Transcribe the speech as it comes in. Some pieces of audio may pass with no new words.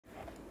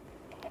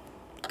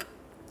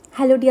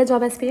Hello dear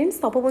job aspirants,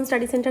 তপোবন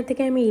study centre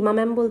থেকে আমি Rima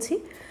ma'am বলছি।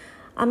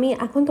 আমি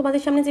এখন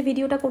তোমাদের সামনে যে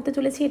ভিডিওটা করতে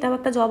চলেছি এটাও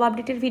একটা জব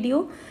আপডেটের ভিডিও।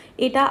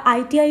 এটা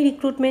আইটিআই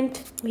রিক্রুটমেন্ট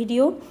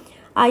ভিডিও।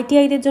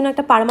 আইটিআইদের জন্য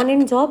একটা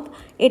পার্মানেন্ট জব।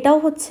 এটাও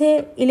হচ্ছে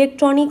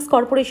electronics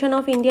corporation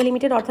of India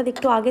limited, অর্থাৎ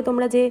একটু আগে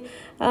তোমরা যে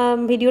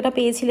ভিডিওটা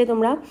পেয়েছিলে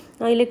তোমরা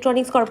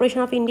electronics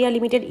corporation of India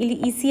limited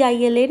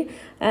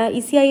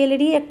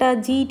ইসিআইএলেরই একটা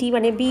জিইটি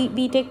মানে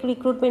বিটেক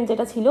রিক্রুটমেন্ট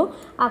যেটা ছিল,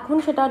 এখন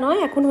সেটা নয়,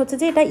 এখন হচ্ছে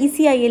যে এটা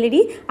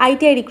ইসিআইএলেরই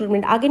আইটিআই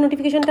রিক্রুটমেন্ট। আগে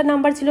নোটিফিকেশনটার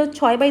নাম্বার ছিল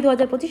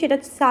 6/2025, এটা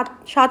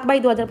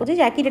 7/2025,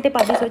 একই ডেটে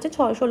পাবলিশ হয়েছে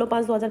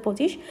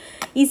 16/5/2025।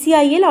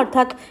 ইসিআইএল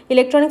অর্থাৎ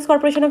electronics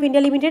corporation of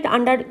India limited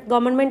under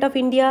government of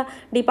India,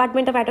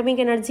 department of atomic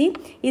energy.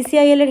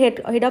 ইসিআইএলের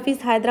head office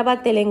Hyderabad,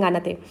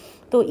 তেলেঙ্গানাতে।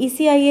 তো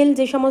ইসিআইএল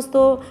যে সমস্ত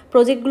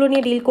প্রজেক্টগুলো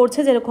নিয়ে ডিল করছে,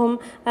 যেরকম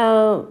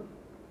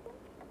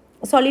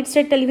solid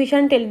state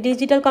television,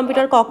 digital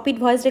computer, cocopeat,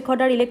 voice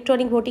recorder,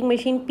 electronic voting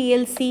machine,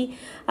 PLC,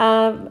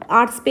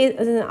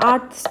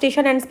 earth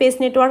station and space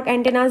network,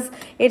 অ্যান্টেনাস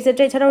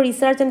etcetera. এছাড়াও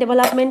research and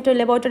development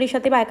ল্যাবরেটরির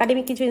সাথে বা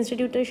একাডেমিক কিছু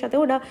ইনস্টিটিউটের সাথে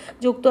ওরা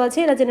যুক্ত আছে।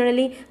 এরা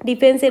generally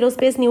defence,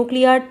 aerospace,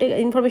 nuclear,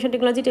 information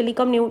technology,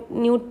 telecom,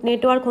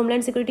 network,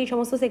 homeland security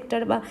সমস্ত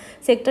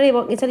সেক্টর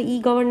এবং এছাড়া ই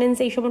গভর্নেন্স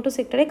এই সমস্ত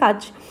সেক্টরে কাজ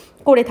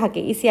করে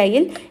থাকে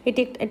ইসিআইএল।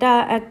 এটা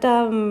একটা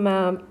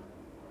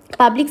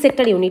public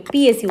sector unit,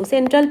 PSU,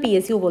 central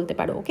PSU বলতে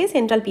পারো। ওকে,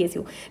 সেন্ট্রাল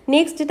পিএসইউ।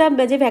 নেক্সট যেটা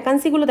যে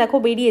ভ্যাকান্সিগুলো দেখো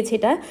বেরিয়েছে,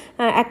 এটা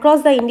across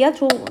the India,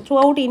 through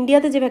out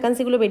ইন্ডিয়াতে যে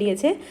ভ্যাকান্সিগুলো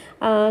বেরিয়েছে,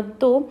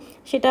 তো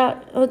সেটা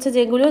হচ্ছে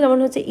যেগুলো যেমন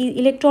হচ্ছে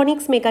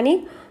ইলেকট্রনিক্স মেকানিক।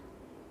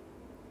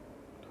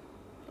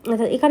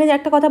 আচ্ছা, এখানে যে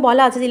একটা কথা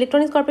বলা আছে যে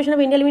electronics corporation of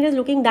India limited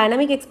looking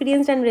dynamic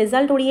experience and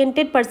result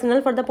oriented personal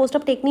for the post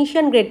of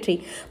technician grade 3।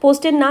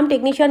 পোস্টের নাম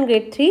technician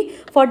grade 3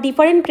 for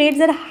different trades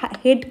এর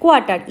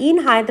headquarter in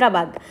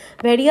Hyderabad,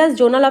 various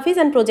zonal office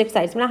and project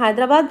sites. মানে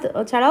হায়দ্রাবাদ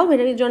ছাড়াও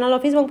various zonal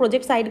office এবং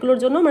project সাইটগুলোর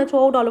জন্য মানে through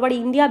out all over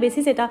India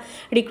basis এটা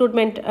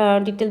recruitment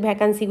detail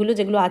ভ্যাকান্সিগুলো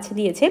যেগুলো আছে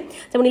দিয়েছে।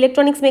 যেমন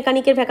ইলেকট্রনিক্স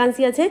মেকানিকের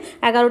ভ্যাকান্সি আছে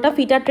 11টা,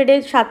 ফিটার ট্রেডে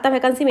 7টা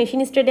ভ্যাকান্সি,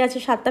 মেশিনিস্ট ট্রেডে আছে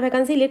 7টা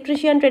ভ্যাকান্সি,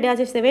 ইলেকট্রিশিয়ান ট্রেডে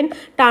আছে 7,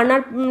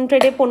 টার্নার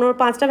ট্রেডে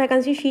 5টা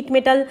vacancy, sheet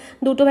metal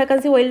 2টো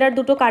vacancy, welder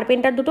 2টো,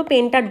 carpenter 2টো,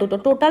 painter 2টো,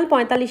 total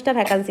 45টা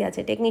vacancy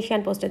আছে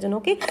টেকনিশিয়ান পোস্টের জন্য।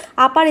 ওকে,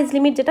 আপার এজ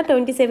লিমিট যেটা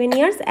 27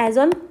 years as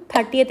on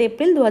 30th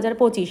April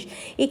 2025।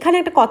 এখানে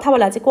একটা কথা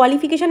বলা আছে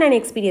কোয়ালিফিকেশন অ্যান্ড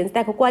এক্সপিরিয়েন্স।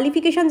 দেখো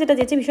কোয়ালিফিকেশন যেটা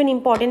যেছে ভীষণ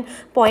ইম্পর্টেন্ট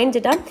পয়েন্ট,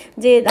 যেটা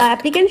যে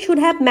applicant should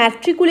have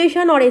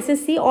matriculation or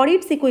SSC or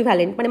its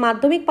equivalent, মানে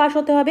মাধ্যমিক পাস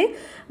হতে হবে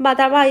বা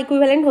তার বা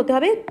ইকুইভ্যালেন্ট হতে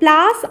হবে,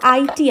 plus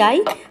ITI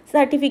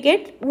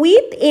certificate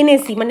with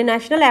NAC মানে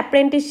national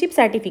apprenticeship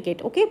certificate.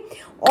 Okay,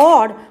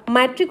 or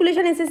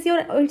matriculation SSC or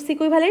its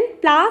equivalent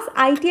plus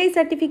ITI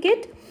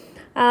certificate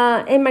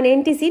মানে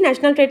এনটিসি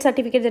ন্যাশনাল ট্রেড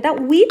সার্টিফিকেট, যেটা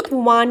with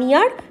 1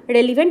 year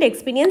relevant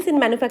experience in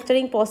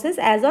manufacturing process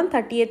as on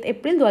 30th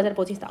April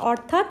 2025।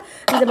 অর্থাৎ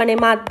মানে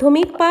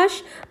মাধ্যমিক pass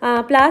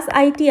plus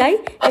ITI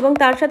এবং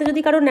তার সাথে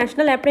যদি কারো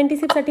ন্যাশনাল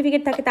অ্যাপ্রেন্টিসশিপ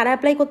সার্টিফিকেট থাকে তারা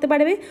অ্যাপ্লাই করতে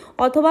পারবে,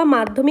 অথবা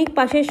মাধ্যমিক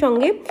পাসের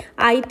সঙ্গে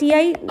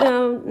আইটিআই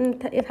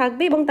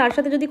থাকবে এবং তার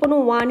সাথে যদি কোনো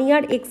 1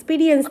 ইয়ার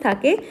এক্সপিরিয়েন্স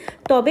থাকে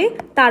তবে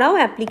তারাও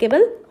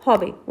অ্যাপ্লিকেবল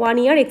হবে। 1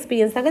 ইয়ার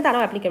এক্সপিরিয়েন্স থাকে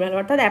তারাও অ্যাপ্লিকেবল,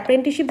 অর্থাৎ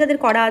অ্যাপ্রেন্টিসশিপ যাদের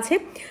করা আছে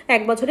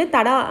 1 বছরের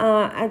তারা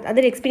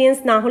তাদের এক্সপিরিয়েন্স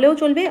না হলেও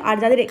চলবে, আর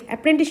যাদের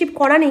অ্যাপ্রেন্টিসশিপ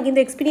করা নেই কিন্তু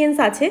এক্সপিরিয়েন্স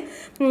আছে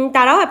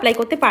তারাও অ্যাপ্লাই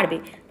করতে পারবে।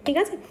 ঠিক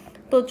আছে,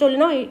 তো চলে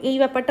নাও, এই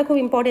ব্যাপারটা খুব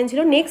ইম্পর্টেন্ট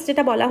ছিল। নেক্সট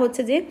যেটা বলা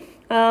হচ্ছে যে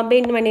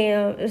মানে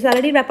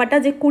স্যালারির ব্যাপারটা,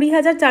 যে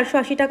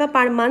 20,480 টাকা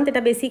পার মান্থ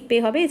এটা বেসিক পে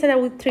হবে। এছাড়া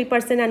উইথ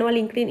 3% অ্যানুয়াল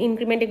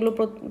ইনক্রিমেন্ট এগুলো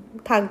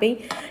থাকবেই।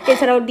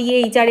 এছাড়াও DA,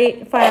 HRA,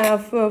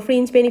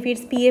 fringe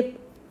benefits, PF,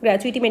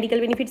 gratuity, medical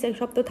benefits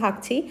সব তো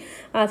থাকছেই।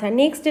 আচ্ছা,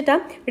 নেক্সট যেটা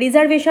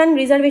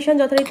রিজার্ভেশন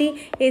যথারীতি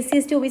SC,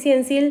 ST, OBC,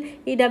 NCL,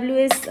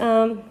 EWS,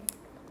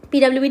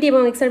 পিডাব্লিউবিটি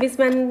এবং এক্স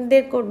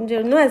সার্ভিসম্যানদের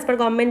জন্য অ্যাজ পার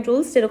গভর্নমেন্ট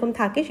রুলস যেরকম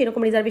থাকে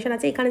সেরকম রিজার্ভেশন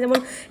আছে। এখানে যেমন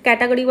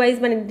ক্যাটাগরি ওয়াইজ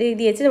মানে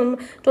দিয়েছে, যেমন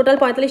টোটাল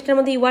 45টার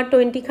মধ্যে ইউআর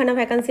 20খানা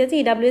ভ্যাকান্সি আছে,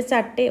 ইডাব্লিউএস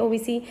 4টে,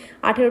 ওবিসি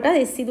 18টা,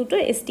 এসসি 2টো,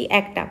 এসটি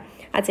 1টা।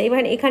 আচ্ছা,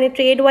 এবার এখানে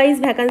ট্রেড ওয়াইজ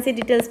ভ্যাকান্সি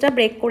ডিটেলসটা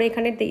ব্রেক করে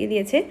এখানে দিয়ে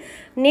দিয়েছে।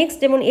 নেক্সট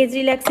যেমন এজ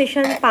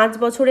রিল্যাক্সেশন 5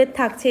 বছরের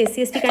থাকছে এসসি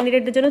এসটি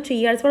ক্যান্ডিডেটদের জন্য, 3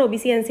 ইয়ার্স ফর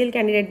ওবিসি এনসিএল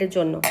ক্যান্ডিডেটদের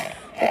জন্য।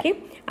 ওকে,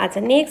 আচ্ছা,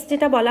 নেক্সট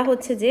যেটা বলা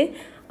হচ্ছে যে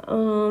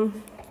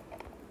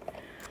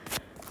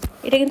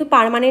এটা কিন্তু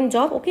পার্মানেন্ট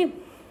জব। ওকে,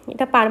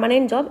 এটা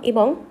পার্মানেন্ট জব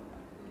এবং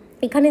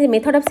এখানে যে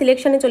মেথড অফ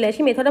সিলেকশনে চলে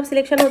আসি। মেথড অফ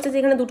সিলেকশন হচ্ছে যে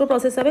এখানে 2টো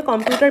প্রসেস হবে,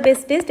 computer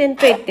based test and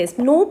trade test.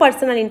 No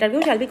personal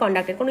interview shall be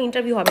conducted, কোনো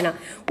ইন্টারভিউ হবে না।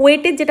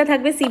 ওয়েটেজ যেটা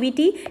থাকবে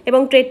সিবিটি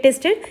এবং ট্রেড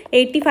টেস্টের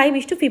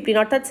 85:15,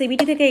 অর্থাৎ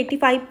সিবিটি থেকে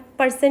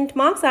 85%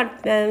 মার্কস আর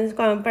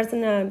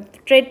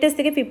ট্রেড টেস্ট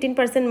থেকে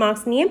 15%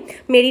 মার্কস নিয়ে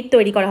মেরিট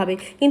তৈরি করা হবে।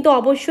 কিন্তু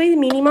অবশ্যই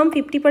minimum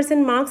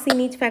 50% marks in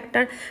each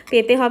factor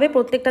পেতে হবে,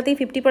 প্রত্যেকটাতেই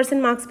 50%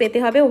 মার্কস পেতে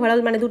হবে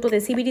ওভারঅল, মানে দুটোতে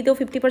সিবিটিতেও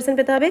 50%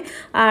 পেতে হবে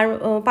আর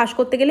পাস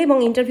করতে গেলে, এবং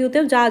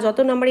ইন্টারভিউতেও যত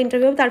নাম্বার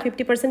ইন্টারভিউ হবে তার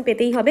 50%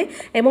 পেতেই হবে।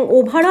 এবং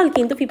ওভারঅল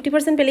কিন্তু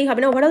 50% পেলেই হবে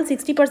না, ওভারঅল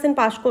 60%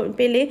 পাস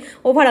পেলে,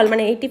 ওভারঅল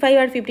মানে 85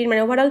 আর 15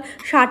 মানে ওভারঅল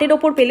 60-এর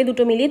ওপর পেলে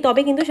দুটো মিলিয়ে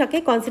তবে কিন্তু তাকে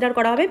কনসিডার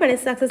করা হবে মানে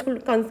সাকসেসফুল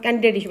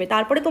ক্যান্ডিডেট হিসেবে,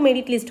 তারপরে তো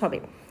মেরিট লিস্ট হবে।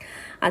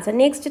 আচ্ছা,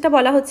 নেক্সট যেটা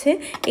বলা হচ্ছে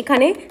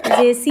এখানে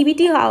যে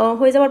সিবিটি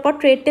হয়ে যাওয়ার পর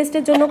ট্রেড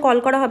টেস্টের জন্য কল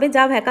করা হবে,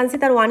 যা ভ্যাকান্সি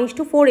তার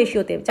 1:4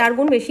 রেশিওতে 4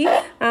 গুণ বেশি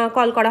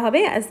কল করা হবে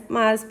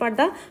as per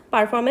the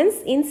performance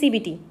in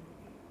CBT.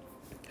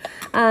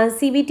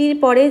 সিবিটির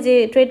পরে যে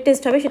ট্রেড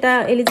টেস্ট হবে সেটা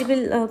eligible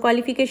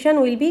qualification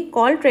will be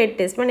call trade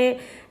test, মানে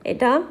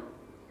এটা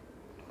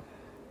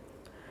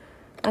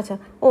আচ্ছা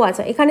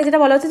এখানে যেটা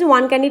বলা হচ্ছে যে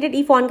one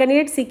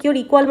candidate secure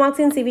equal marks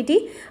in CBT,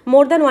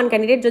 more than one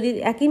candidate যদি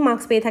একই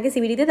মার্কস পেয়ে থাকে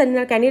সিবিটিতে, দেন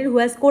candidate who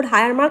has scored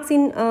higher marks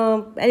in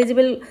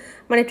eligible,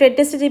 মানে ট্রেড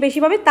টেস্টে যে বেশি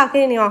পাবে তাকে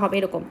নেওয়া হবে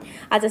এরকম।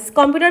 আচ্ছা,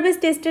 কম্পিউটার বেস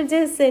টেস্টের যে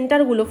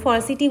সেন্টারগুলো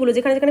সিটিগুলো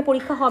যেখানে যেখানে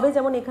পরীক্ষা হবে,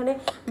 যেমন এখানে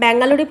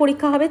ব্যাঙ্গালোরে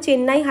পরীক্ষা হবে,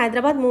 চেন্নাই,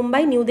 হায়দ্রাবাদ,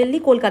 মুম্বাই, নিউ দিল্লি,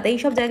 কলকাতা,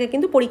 এইসব জায়গায়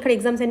কিন্তু পরীক্ষার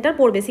এক্সাম সেন্টার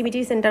পড়বে,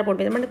 সিবিটির সেন্টার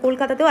পড়বে, মানে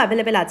কলকাতাতেও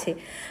অ্যাভেলেবেল আছে।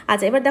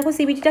 আচ্ছা, এবার দেখো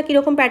সিবিটিটা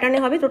কীরকম প্যাটার্নে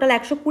হবে। টোটাল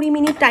 120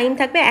 মিনিট টাইম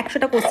থাকবে,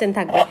 100টা কোশ্চেন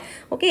থাকবে।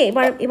 ওকে,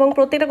 এবার এবং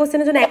প্রত্যেকটা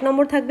কোশ্চেনের জন্য 1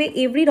 নম্বর থাকবে।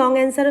 Every wrong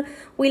answer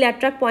will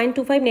attract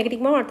 0.25 negative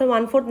mark, অর্থাৎ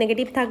 1/4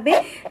 নেগেটিভ থাকবে।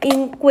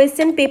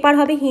 কোয়েশ্চেন পেপার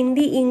হবে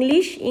হিন্দি,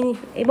 ইংলিশ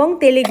এবং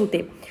তেলেগুতে।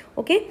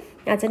 ওকে,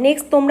 আচ্ছা,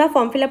 নেক্সট তোমরা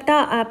ফর্ম ফিল আপটা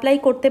অ্যাপ্লাই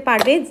করতে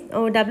পারবে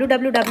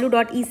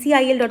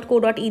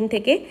www.ecil.co.in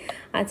থেকে।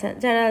 আচ্ছা,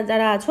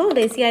 যারা আছো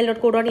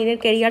ecil.co.in এর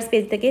ক্যারিয়ার্স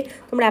পেজ থেকে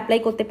তোমরা অ্যাপ্লাই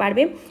করতে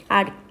পারবে।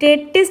 আর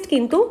ট্রেড টেস্ট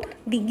কিন্তু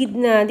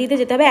দিতে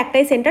যেতে হবে,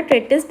 একটাই সেন্টার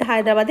ট্রেড টেস্ট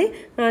হায়দ্রাবাদে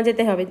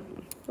যেতে হবে।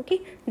 ওকে,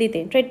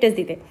 ট্রেড টেস্ট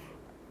দিতে।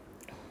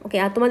 ওকে,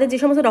 আর তোমাদের যে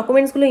সমস্ত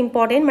ডকুমেন্টসগুলো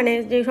ইম্পর্টেন্ট, মানে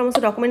যে সমস্ত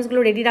ডকুমেন্টসগুলো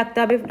রেডি রাখতে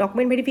হবে,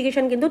 ডকুমেন্ট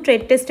ভেরিফিকেশন কিন্তু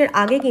ট্রেড টেস্টের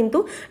আগে কিন্তু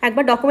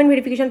একবার ডকুমেন্ট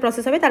ভেরিফিকেশন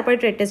প্রসেস হবে, তারপরে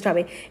ট্রেড টেস্ট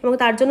হবে, এবং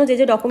তার জন্য যে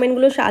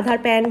ডকুমেন্টগুলো আধার,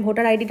 pan,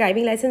 voter ID,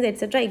 driving licence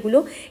etcetera এগুলো,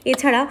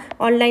 এছাড়া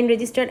online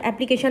registered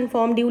application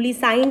form duly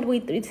signed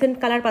with recent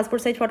colour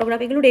passport size photograph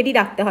এগুলো রেডি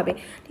রাখতে হবে।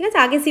 ঠিক আছে,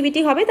 আগে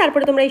সিবিটি হবে,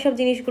 তারপরে তোমরা এইসব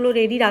জিনিসগুলো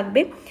রেডি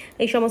রাখবে,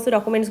 এই সমস্ত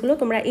ডকুমেন্টসগুলো।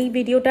 তোমরা এই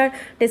ভিডিওটার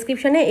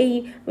ডেসক্রিপশানে এই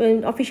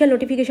অফিসিয়াল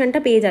নোটিফিকেশানটা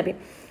পেয়ে যাবে,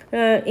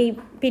 এই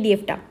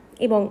পিডিএফটা।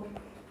 এবং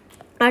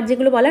আর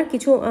যেগুলো বলার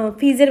কিছু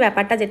ফিজের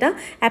ব্যাপারটা, যেটা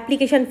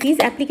অ্যাপ্লিকেশন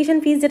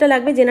ফিজ যেটা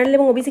লাগবে জেনারেল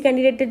এবং ওবিসি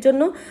ক্যান্ডিডেটদের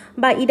জন্য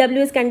বা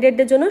ইডাব্লিউএস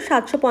ক্যান্ডিডেটদের জন্য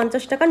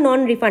 750 টাকা নন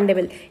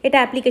রিফান্ডেবল, এটা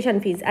অ্যাপ্লিকেশন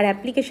ফিজ। আর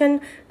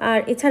আর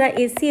এছাড়া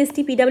এসসি,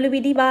 এসটি,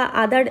 পিডাব্লিউবিডি বা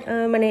আদার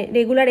মানে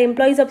রেগুলার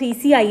এমপ্লয়িজ অফ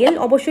ECIL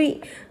অবশ্যই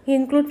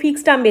include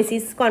fixed term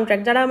basis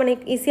contract, যারা মানে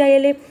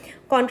ECIL-এ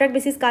কন্ট্রাক্ট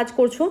বেসিস কাজ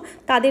করছো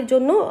তাদের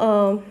জন্য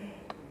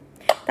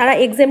তারা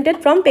exempted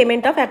from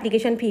payment of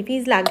application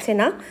fees লাগছে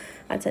না।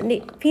 আচ্ছা,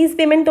 ফিজ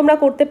পেমেন্ট তোমরা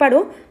করতে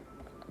পারো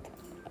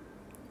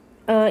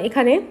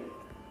এখানে,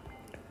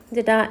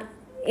 যেটা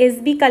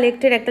এসবি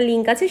কালেক্টের একটা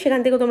লিঙ্ক আছে, সেখান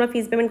থেকে তোমরা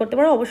ফিজ পেমেন্ট করতে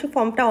পারো। অবশ্যই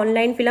ফর্মটা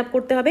অনলাইন ফিল আপ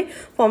করতে হবে।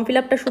 ফর্ম ফিল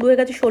আপটা শুরু হয়ে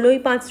গেছে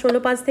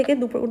 16/5 থেকে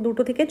দুপুর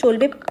 2টো থেকে,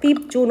 চলবে 5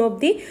 জুন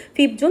অবধি,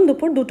 5 জুন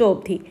দুপুর 2টো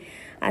অবধি।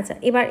 আচ্ছা,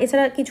 এবার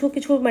এছাড়া কিছু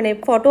মানে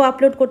ফটো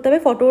আপলোড করতে হবে।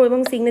 ফটো এবং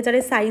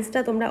সিগনেচারের সাইজটা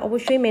তোমরা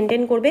অবশ্যই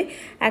মেনটেন করবে,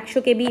 100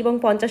 KB এবং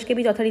 50 KB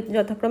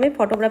যথাক্রমে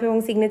ফটোগ্রাফ এবং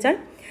সিগনেচার।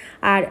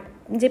 আর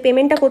যে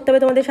পেমেন্টটা করতে হবে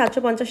তোমাদের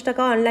 750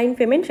 টাকা অনলাইন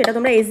পেমেন্ট, সেটা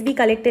তোমরা এসবি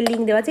কালেক্টের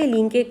লিঙ্ক দেওয়া আছে, এই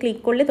লিঙ্কে ক্লিক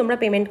করলে তোমরা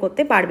পেমেন্ট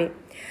করতে পারবে।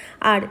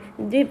 আর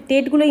যে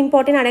ডেটগুলো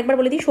ইম্পর্টেন্ট আরেকবার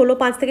বলে দিই,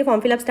 16/5 থেকে ফর্ম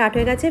ফিল আপ স্টার্ট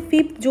হয়ে গেছে,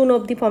 5 জুন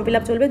অবধি ফর্ম ফিল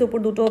আপ চলবে দুপুর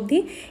 2টো অবধি।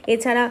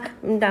 এছাড়া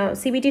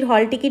সিবিটির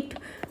হল টিকিট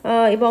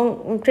এবং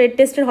ট্রেড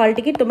টেস্টের হল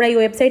টিকিট তোমরা এই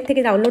ওয়েবসাইট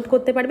থেকে ডাউনলোড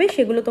করতে পারবে,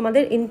 সেগুলো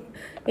তোমাদের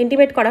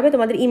ইন্টিমেট করা হবে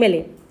তোমাদের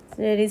ইমেলে,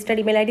 রেজিস্টার্ড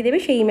ইমেল আইডি দেবে,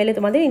 সেই ইমেলে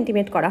তোমাদের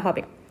ইন্টিমেট করা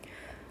হবে।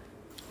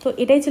 তো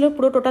এটাই ছিল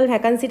পুরো টোটাল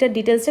ভ্যাকান্সিটার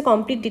ডিটেলসে,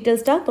 কমপ্লিট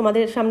ডিটেলসটা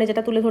তোমাদের সামনে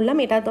যেটা তুলে ধরলাম।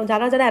 এটা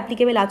যারা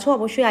অ্যাপ্লিকেবল আছো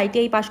অবশ্যই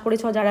ITI পাস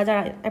করেছো, যারা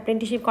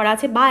অ্যাপ্রেন্টিসশিপ করা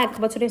আছে বা 1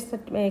 বছরের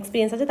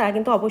এক্সপিরিয়েন্স আছে তারা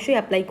কিন্তু অবশ্যই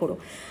অ্যাপ্লাই করো।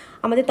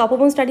 আমাদের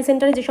তপোবন স্টাডি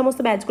সেন্টারে যে সমস্ত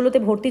ব্যাচগুলোতে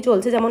ভর্তি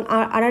চলছে, যেমন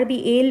RRB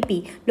ALP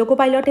লোকো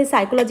পাইলটের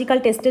সাইকোলজিক্যাল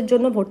টেস্টের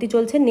জন্য ভর্তি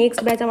চলছে।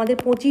 নেক্সট ব্যাচ আমাদের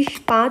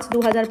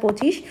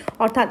 25/5/2025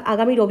 অর্থাৎ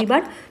আগামী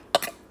রবিবার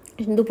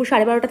দুপুর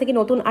 12:30 থেকে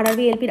নতুন RRB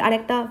ALPর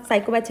আরেকটা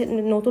সাইকো ব্যাচ,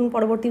 নতুন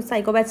পরবর্তী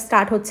সাইকো ব্যাচ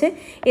স্টার্ট হচ্ছে।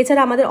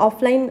 এছাড়া আমাদের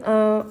অফলাইন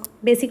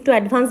বেসিক টু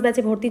অ্যাডভান্স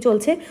ব্যাচে ভর্তি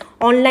চলছে,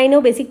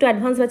 অনলাইনেও বেসিক টু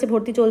অ্যাডভান্স ব্যাচে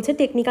ভর্তি চলছে,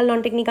 technical non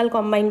technical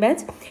combine batch.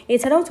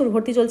 এছাড়াও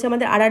ভর্তি চলছে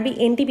আমাদের RRB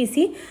NTPC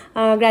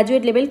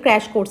graduate level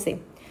crash কোর্সে।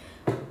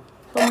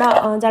 তোমরা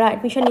যারা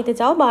অ্যাডমিশন নিতে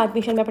চাও বা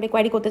অ্যাডমিশন ব্যাপারে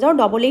কোয়ারি করতে চাও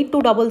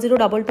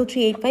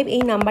 8820022385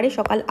 এই নাম্বারে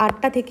সকাল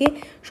 8টা থেকে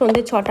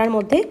সন্ধ্যে 6টার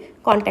মধ্যে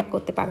কন্ট্যাক্ট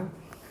করতে পারো।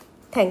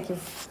 Thank you.